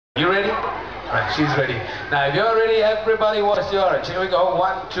You ready? Right, she's ready. Now, if you're ready, everybody watch the orange. Here we go.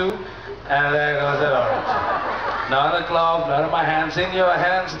 1, 2, and there goes the orange. Not on the glove, not in my hands. In your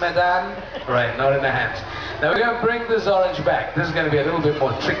hands, madame. Right, not in the hands. Now, we're going to bring this orange back. This is going to be a little bit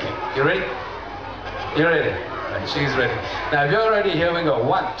more tricky. You ready? You ready? Right, she's ready. Now, if you're ready, here we go.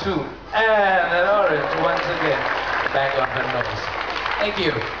 1, 2, and an orange once again. Back on her nose. Thank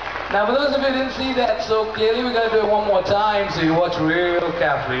you. Now, for those of you who didn't see that so clearly, we're going to do it one more time, so you watch real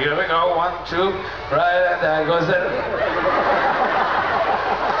carefully. Here we go, 1, 2, right, and there goes it.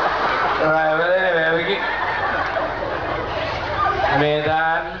 Right, but anyway, we get...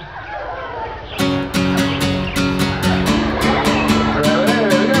 Mesdames. Right, but anyway,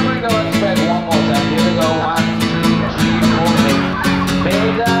 we're going to bring the ones back one more time. Here we go, 1, 2, 3, 4, 8.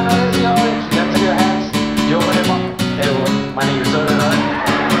 Mesdames, there's the orange. That's your hands. You open them up. There, money, you saw that, right?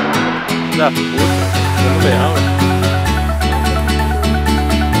 That's good.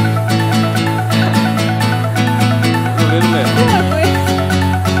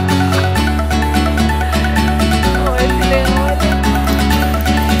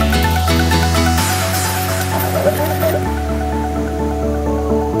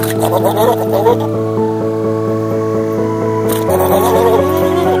 Vamos ver, vamos ver.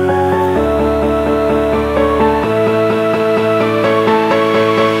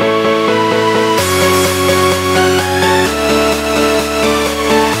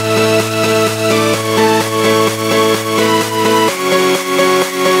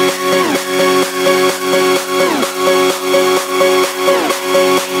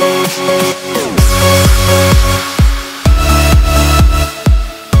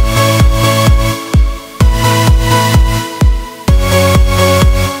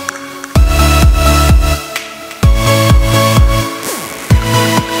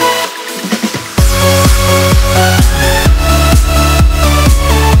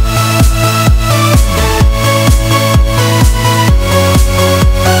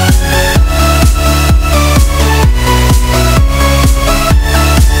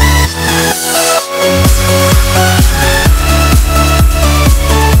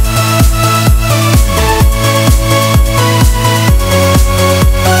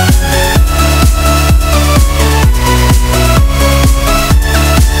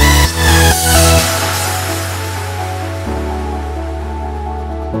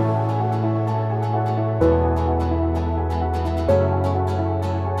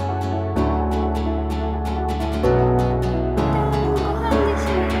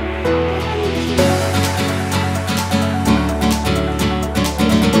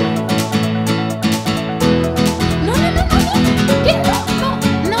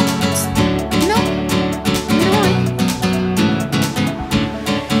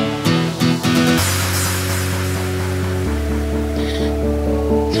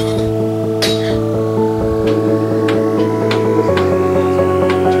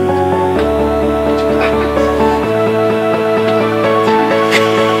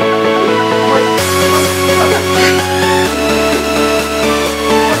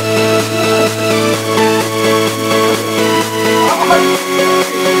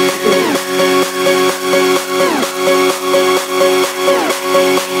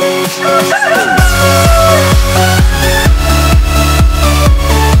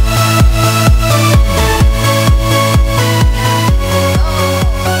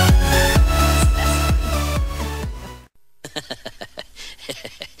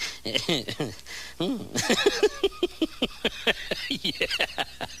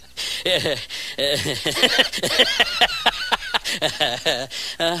 Yeah.